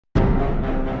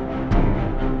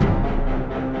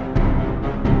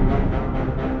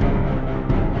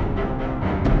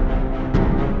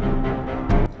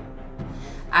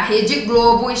Rede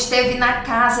Globo esteve na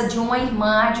casa de uma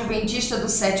irmã adventista do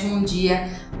sétimo dia,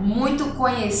 muito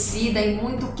conhecida e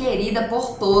muito querida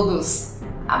por todos,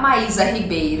 a Maiza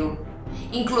Ribeiro.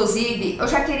 Inclusive, eu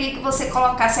já queria que você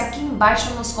colocasse aqui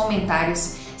embaixo nos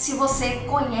comentários se você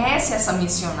conhece essa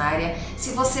missionária, se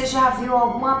você já viu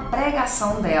alguma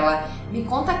pregação dela. Me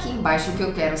conta aqui embaixo que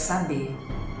eu quero saber.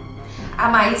 A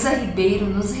Maiza Ribeiro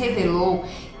nos revelou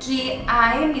que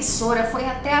a emissora foi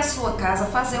até a sua casa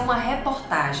fazer uma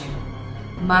reportagem,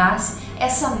 mas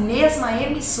essa mesma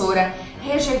emissora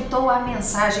rejeitou a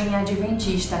mensagem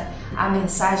adventista, a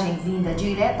mensagem vinda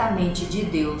diretamente de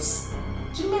Deus.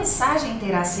 Que mensagem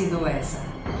terá sido essa?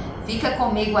 Fica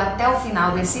comigo até o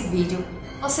final desse vídeo,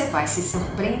 você vai se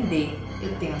surpreender,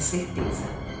 eu tenho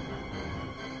certeza.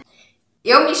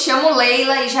 Eu me chamo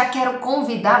Leila e já quero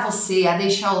convidar você a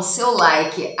deixar o seu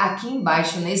like aqui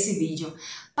embaixo nesse vídeo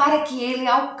para que ele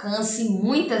alcance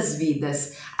muitas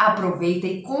vidas. Aproveita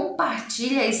e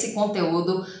compartilha esse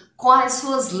conteúdo com as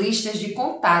suas listas de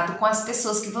contato, com as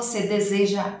pessoas que você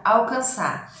deseja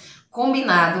alcançar.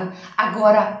 Combinado?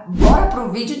 Agora bora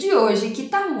pro vídeo de hoje que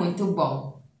tá muito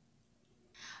bom.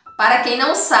 Para quem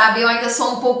não sabe, eu ainda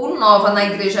sou um pouco nova na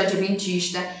Igreja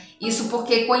Adventista. Isso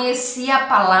porque conheci a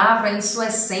palavra em sua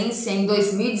essência em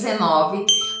 2019,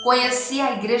 conheci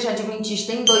a Igreja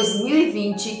Adventista em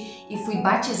 2020 e fui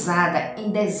batizada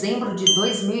em dezembro de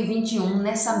 2021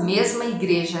 nessa mesma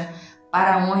igreja,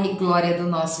 para a honra e glória do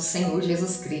nosso Senhor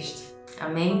Jesus Cristo.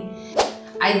 Amém?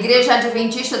 A Igreja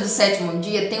Adventista do sétimo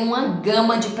dia tem uma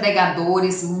gama de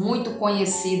pregadores muito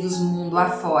conhecidos mundo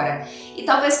afora. E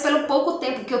talvez pelo pouco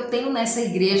tempo que eu tenho nessa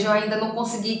igreja eu ainda não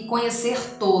consegui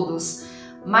conhecer todos.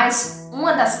 Mas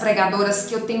uma das pregadoras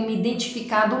que eu tenho me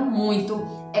identificado muito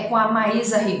é com a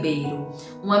Maiza Ribeiro,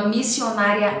 uma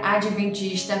missionária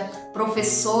adventista,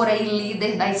 professora e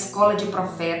líder da Escola de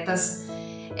Profetas.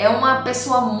 É uma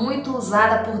pessoa muito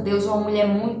usada por Deus, uma mulher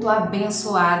muito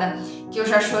abençoada, que eu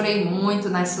já chorei muito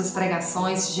nas suas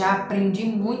pregações, já aprendi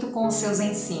muito com os seus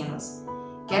ensinos.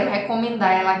 Quero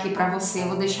recomendar ela aqui para você, eu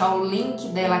vou deixar o link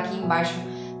dela aqui embaixo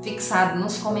fixado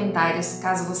nos comentários,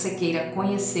 caso você queira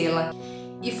conhecê-la.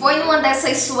 E foi numa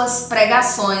dessas suas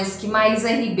pregações que Maiza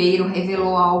Ribeiro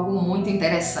revelou algo muito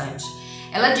interessante.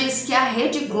 Ela disse que a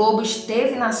Rede Globo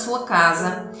esteve na sua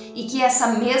casa e que essa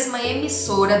mesma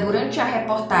emissora, durante a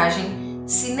reportagem,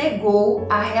 se negou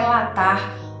a relatar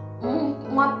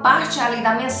uma parte ali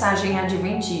da mensagem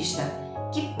adventista.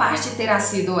 Que parte terá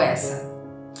sido essa?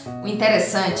 O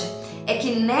interessante é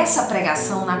que nessa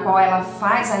pregação, na qual ela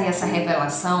faz aí essa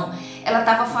revelação, ela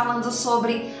estava falando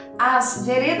sobre as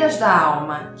veredas da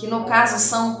alma, que no caso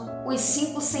são os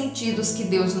 5 sentidos que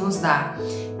Deus nos dá,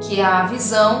 que é a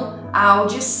visão, a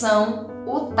audição,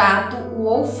 o tato, o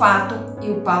olfato e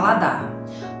o paladar.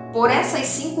 Por essas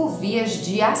 5 vias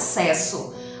de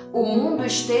acesso, o mundo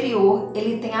exterior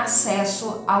ele tem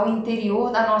acesso ao interior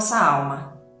da nossa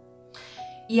alma.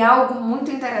 E algo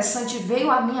muito interessante veio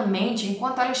à minha mente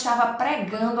enquanto ela estava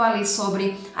pregando ali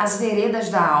sobre as veredas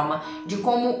da alma, de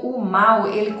como o mal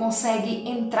ele consegue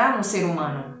entrar no ser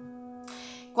humano.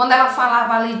 Quando ela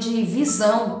falava ali de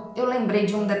visão, eu lembrei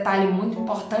de um detalhe muito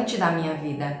importante da minha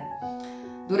vida.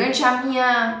 Durante a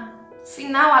minha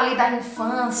final ali da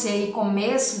infância e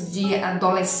começo de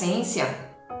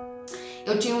adolescência,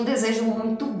 eu tinha um desejo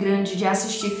muito grande de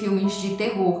assistir filmes de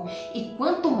terror. E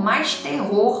quanto mais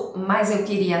terror, mais eu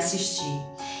queria assistir.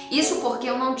 Isso porque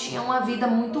eu não tinha uma vida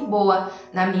muito boa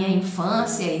na minha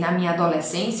infância e na minha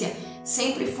adolescência.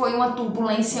 Sempre foi uma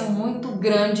turbulência muito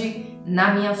grande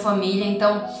na minha família.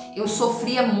 Então eu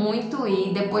sofria muito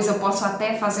e depois eu posso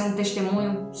até fazer um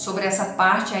testemunho sobre essa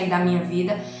parte aí da minha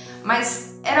vida.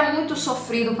 Mas era muito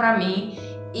sofrido para mim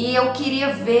e eu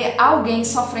queria ver alguém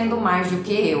sofrendo mais do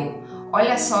que eu.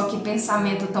 Olha só que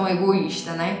pensamento tão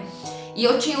egoísta, né? E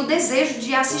eu tinha o desejo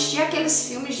de assistir aqueles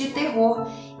filmes de terror.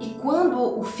 E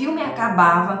quando o filme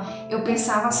acabava, eu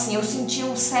pensava assim, eu sentia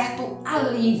um certo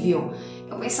alívio.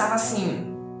 Eu pensava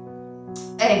assim,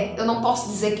 eu não posso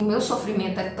dizer que o meu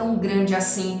sofrimento é tão grande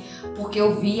assim, porque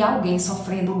eu vi alguém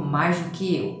sofrendo mais do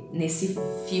que eu, nesse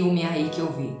filme aí que eu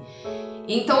vi.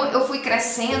 Então eu fui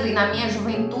crescendo e na minha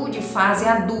juventude, fase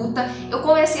adulta, eu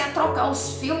comecei a trocar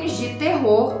os filmes de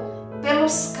terror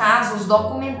pelos casos,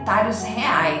 documentários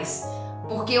reais,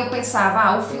 porque eu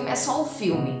pensava, o filme é só um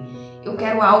filme, eu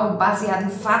quero algo baseado em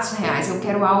fatos reais, eu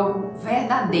quero algo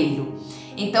verdadeiro.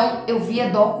 Então eu via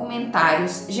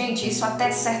documentários, gente, isso até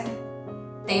certo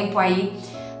tempo aí,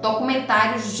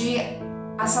 documentários de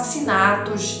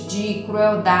assassinatos, de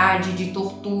crueldade, de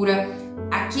tortura.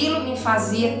 Aquilo me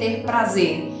fazia ter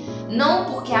prazer, não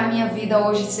porque a minha vida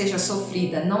hoje seja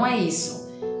sofrida, não é isso.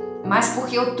 mas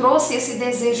porque eu trouxe esse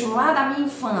desejo lá da minha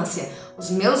infância. Os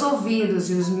meus ouvidos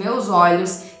e os meus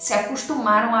olhos se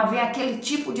acostumaram a ver aquele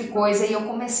tipo de coisa e eu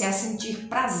comecei a sentir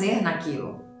prazer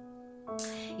naquilo.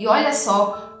 E olha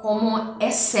só como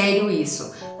é sério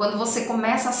isso. Quando você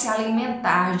começa a se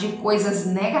alimentar de coisas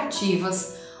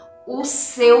negativas, o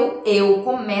seu eu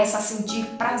começa a sentir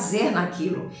prazer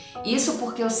naquilo. Isso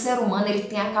porque o ser humano ele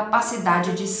tem a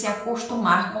capacidade de se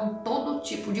acostumar com todo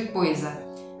tipo de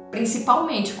coisa,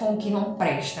 principalmente com o que não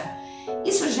presta.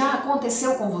 Isso já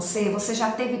aconteceu com você? Você já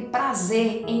teve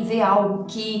prazer em ver algo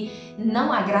que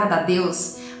não agrada a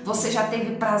Deus? Você já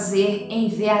teve prazer em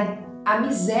ver a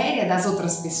miséria das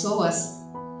outras pessoas?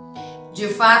 De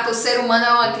fato, o ser humano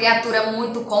é uma criatura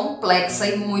muito complexa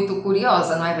e muito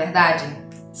curiosa, não é verdade?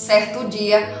 Certo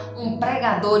dia, um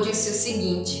pregador disse o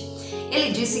seguinte: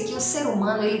 ele disse que o ser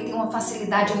humano ele tem uma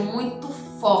facilidade muito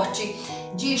forte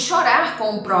de chorar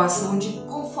com o próximo, de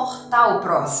confortar o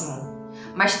próximo,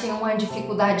 mas tem uma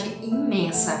dificuldade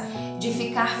imensa de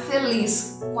ficar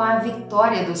feliz com a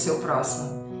vitória do seu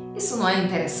próximo. Isso não é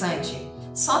interessante?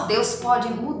 Só Deus pode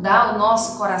mudar o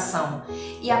nosso coração.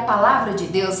 E a palavra de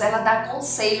Deus, ela dá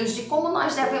conselhos de como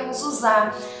nós devemos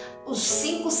usar os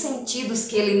 5 sentidos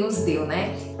que Ele nos deu,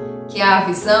 né? Que é a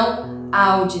visão,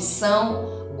 a audição,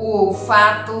 o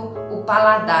olfato, o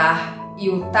paladar e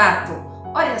o tato.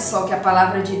 Olha só o que a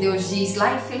palavra de Deus diz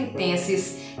lá em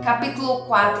Filipenses, capítulo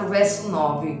 4, verso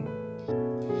 9.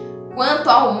 Quanto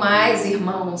ao mais,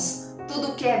 irmãos,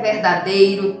 tudo que é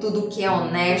verdadeiro, tudo que é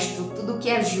honesto, tudo que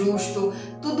é justo,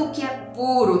 tudo que é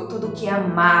puro, tudo que é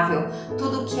amável,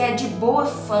 tudo que é de boa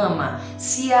fama,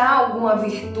 se há alguma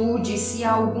virtude, se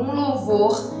há algum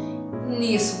louvor,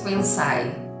 nisso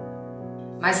pensai.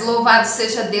 Mas louvado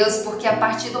seja Deus, porque a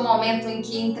partir do momento em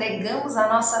que entregamos a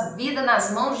nossa vida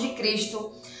nas mãos de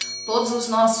Cristo, todos os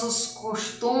nossos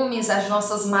costumes, as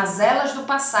nossas mazelas do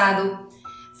passado,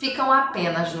 ficam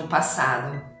apenas no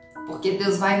passado. Porque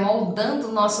Deus vai moldando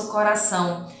o nosso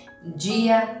coração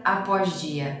dia após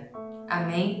dia.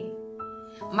 Amém?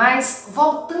 Mas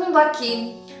voltando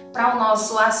aqui para o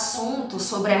nosso assunto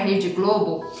sobre a Rede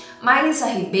Globo, Maiza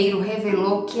Ribeiro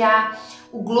revelou que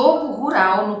o Globo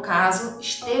Rural, no caso,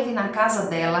 esteve na casa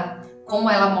dela, como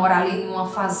ela mora ali numa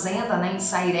fazenda, né, em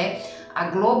Sairé.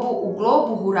 O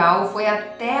Globo Rural foi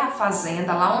até a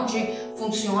fazenda, lá onde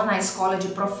funciona a Escola de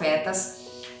Profetas,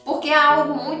 porque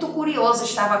algo muito curioso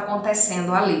estava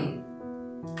acontecendo ali.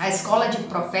 A Escola de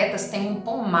Profetas tem um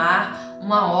pomar,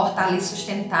 uma horta ali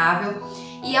sustentável,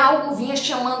 e algo vinha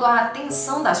chamando a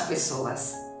atenção das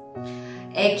pessoas.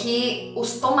 É que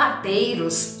os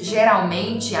tomateiros,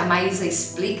 geralmente, a Maiza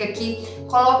explica que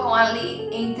colocam ali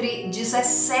entre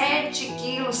 17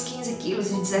 quilos, 15 quilos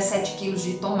e 17 quilos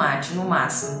de tomate no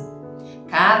máximo.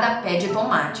 Cada pé de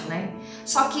tomate, né?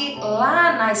 Só que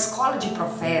lá na Escola de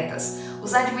Profetas,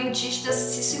 os adventistas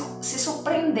se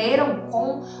surpreenderam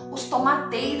com os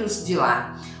tomateiros de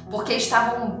lá, porque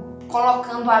estavam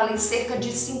colocando ali cerca de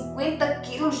 50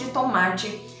 quilos de tomate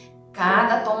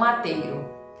cada tomateiro.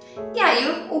 E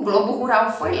aí o Globo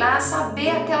Rural foi lá saber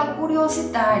aquela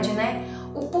curiosidade, né?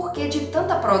 O porquê de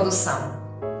tanta produção.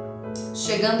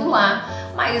 Chegando lá,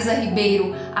 Maiza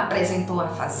Ribeiro apresentou a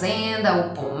fazenda,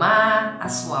 o pomar, a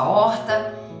sua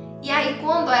horta. E aí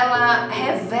quando ela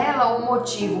revela o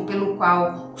motivo pelo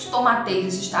qual os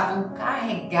tomateiros estavam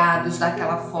carregados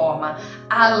daquela forma,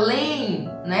 além,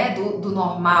 né, do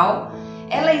normal,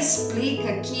 ela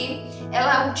explica que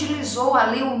ela utilizou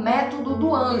ali o método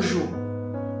do anjo.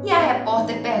 E a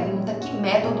repórter pergunta que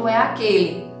método é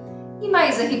aquele. E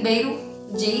Maiza Ribeiro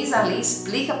diz ali,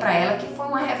 explica para ela que foi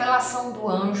uma revelação do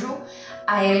anjo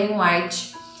a Ellen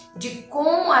White, de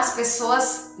como as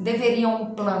pessoas deveriam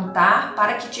plantar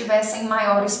para que tivessem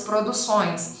maiores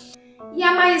produções. E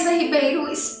a Maiza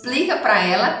Ribeiro explica para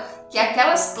ela que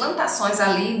aquelas plantações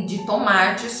ali de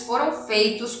tomates foram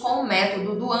feitos com o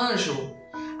método do anjo.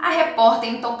 A repórter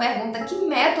então pergunta que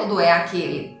método é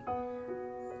aquele.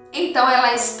 Então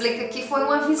ela explica que foi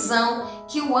uma visão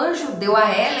que o anjo deu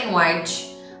a Ellen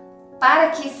White para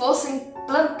que fossem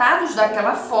plantados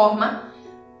daquela forma,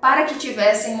 para que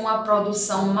tivessem uma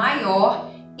produção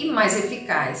maior e mais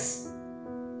eficaz.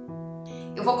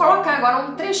 Eu vou colocar agora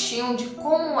um trechinho de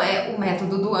como é o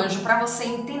método do anjo para você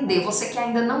entender, você que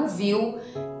ainda não viu,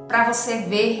 para você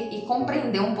ver e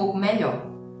compreender um pouco melhor.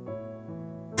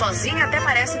 Sozinha até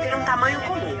parece ter um tamanho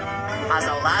comum, mas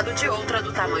ao lado de outra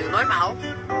do tamanho normal,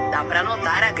 dá para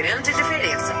notar a grande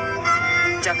diferença.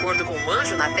 De acordo com o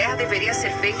anjo, na Terra deveria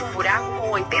ser feito um buraco com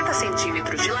 80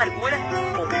 centímetros de largura,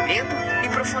 comprimento e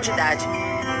profundidade.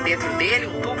 Dentro dele,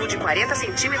 um tubo de 40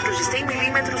 centímetros de 100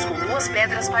 milímetros com 2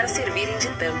 pedras para servirem de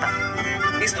tampa.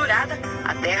 Misturada,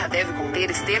 a terra deve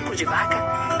conter esterco de vaca,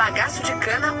 bagaço de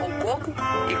cana ou coco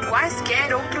e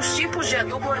quaisquer outros tipos de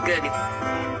adubo orgânico.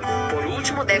 Por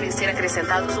último, devem ser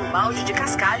acrescentados um balde de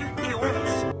cascalho e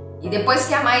humus. E depois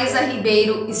que a Maiza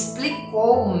Ribeiro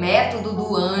explicou o método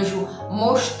do anjo,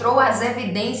 mostrou as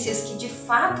evidências que de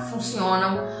fato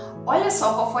funcionam, olha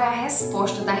só qual foi a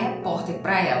resposta da repórter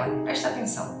para ela. Presta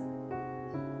atenção.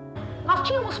 Nós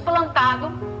tínhamos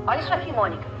plantado, olha isso aqui,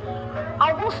 Mônica,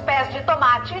 alguns pés de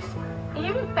tomates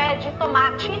e um pé de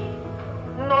tomate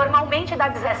normalmente dá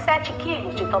 17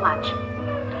 quilos de tomate.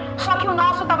 Só que o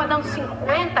nosso estava dando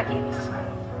 50 quilos.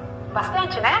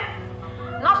 Bastante, né?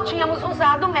 Nós tínhamos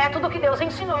usado o método que Deus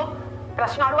ensinou para a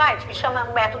senhora White, que chama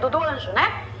o método do anjo,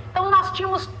 né? Então nós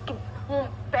tínhamos um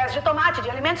pé de tomate, de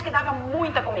alimentos que dava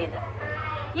muita comida.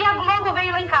 E a Globo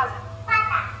veio lá em casa.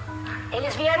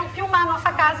 Eles vieram filmar a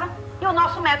nossa casa e o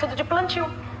nosso método de plantio.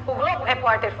 O Globo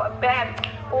Repórter,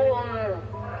 o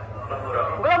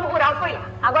Globo Rural foi lá.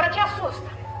 Agora te assusta.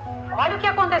 Olha o que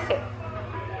aconteceu.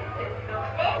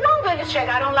 Quando eles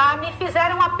chegaram lá, me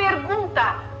fizeram a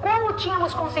pergunta como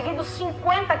tínhamos conseguido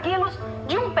 50 quilos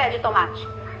de um pé de tomate.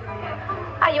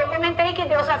 Aí eu comentei que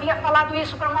Deus havia falado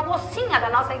isso para uma mocinha da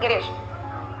nossa igreja.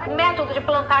 O método de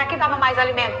plantar que dava mais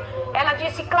alimento. Ela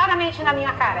disse claramente na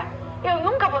minha cara, eu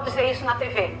nunca vou dizer isso na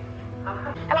TV.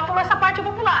 Ela falou, essa parte eu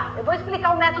vou pular. Eu vou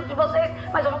explicar o método de vocês,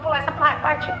 mas eu vou pular essa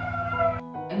parte.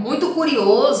 É muito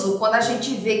curioso quando a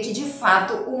gente vê que de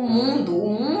fato o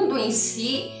mundo em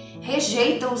si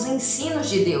rejeita os ensinos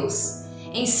de Deus.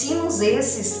 Ensinos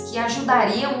esses que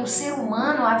ajudariam o ser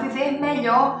humano a viver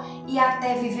melhor e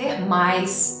até viver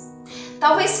mais.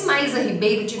 Talvez se Maiza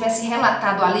Ribeiro tivesse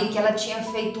relatado ali que ela tinha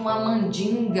feito uma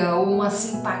mandinga ou uma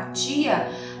simpatia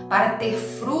para ter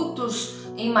frutos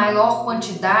em maior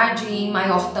quantidade e em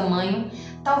maior tamanho,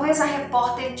 talvez a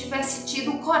repórter tivesse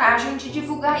tido coragem de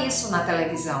divulgar isso na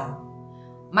televisão.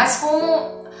 Mas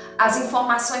como as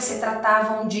informações se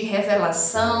tratavam de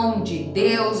revelação, de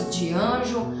Deus, de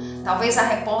anjo, talvez a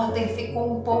repórter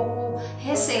ficou um pouco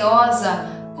receosa,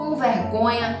 com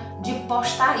vergonha de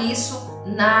postar isso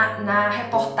na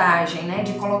reportagem, né?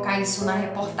 De colocar isso na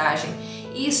reportagem.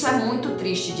 E isso é muito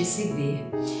triste de se ver.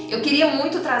 Eu queria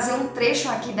muito trazer um trecho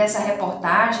aqui dessa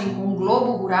reportagem com o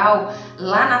Globo Rural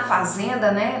lá na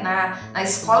fazenda, né? na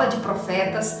Escola de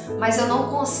Profetas, mas eu não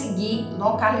consegui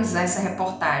localizar essa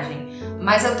reportagem.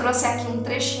 Mas eu trouxe aqui um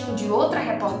trechinho de outra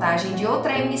reportagem, de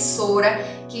outra emissora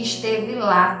que esteve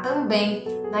lá também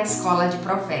na Escola de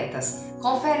Profetas.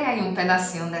 Confere aí um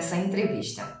pedacinho dessa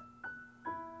entrevista.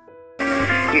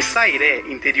 Em Sairé,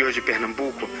 interior de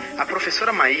Pernambuco, a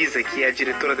professora Maiza, que é a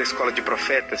diretora da Escola de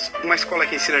Profetas, uma escola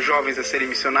que ensina jovens a serem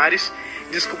missionários,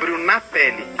 descobriu na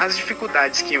pele as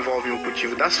dificuldades que envolvem o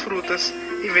cultivo das frutas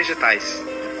e vegetais.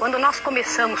 Quando nós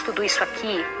começamos tudo isso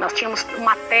aqui, nós tínhamos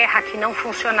uma terra que não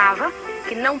funcionava,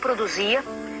 que não produzia,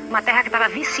 uma terra que estava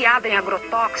viciada em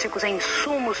agrotóxicos, em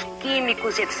insumos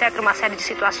químicos e etc., uma série de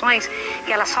situações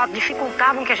que elas só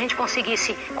dificultavam que a gente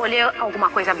conseguisse colher alguma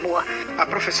coisa boa. A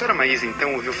professora Maiza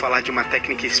então ouviu falar de uma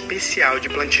técnica especial de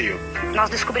plantio. Nós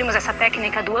descobrimos essa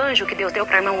técnica do anjo que Deus deu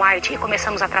para a irmã White e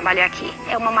começamos a trabalhar aqui.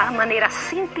 É uma maneira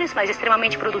simples, mas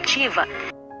extremamente produtiva.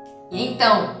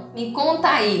 Então, me conta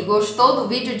aí, gostou do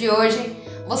vídeo de hoje?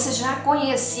 Você já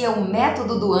conhecia o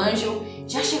método do anjo?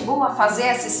 Já chegou a fazer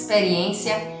essa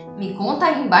experiência? Me conta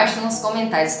aí embaixo nos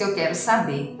comentários que eu quero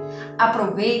saber.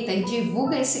 Aproveita e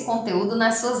divulga esse conteúdo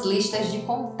nas suas listas de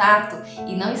contato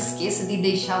e não esqueça de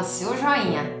deixar o seu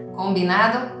joinha,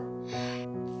 combinado?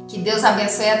 Que Deus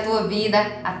abençoe a tua vida,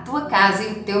 a tua casa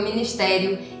e o teu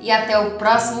ministério e até o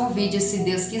próximo vídeo se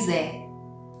Deus quiser.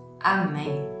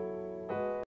 Amém.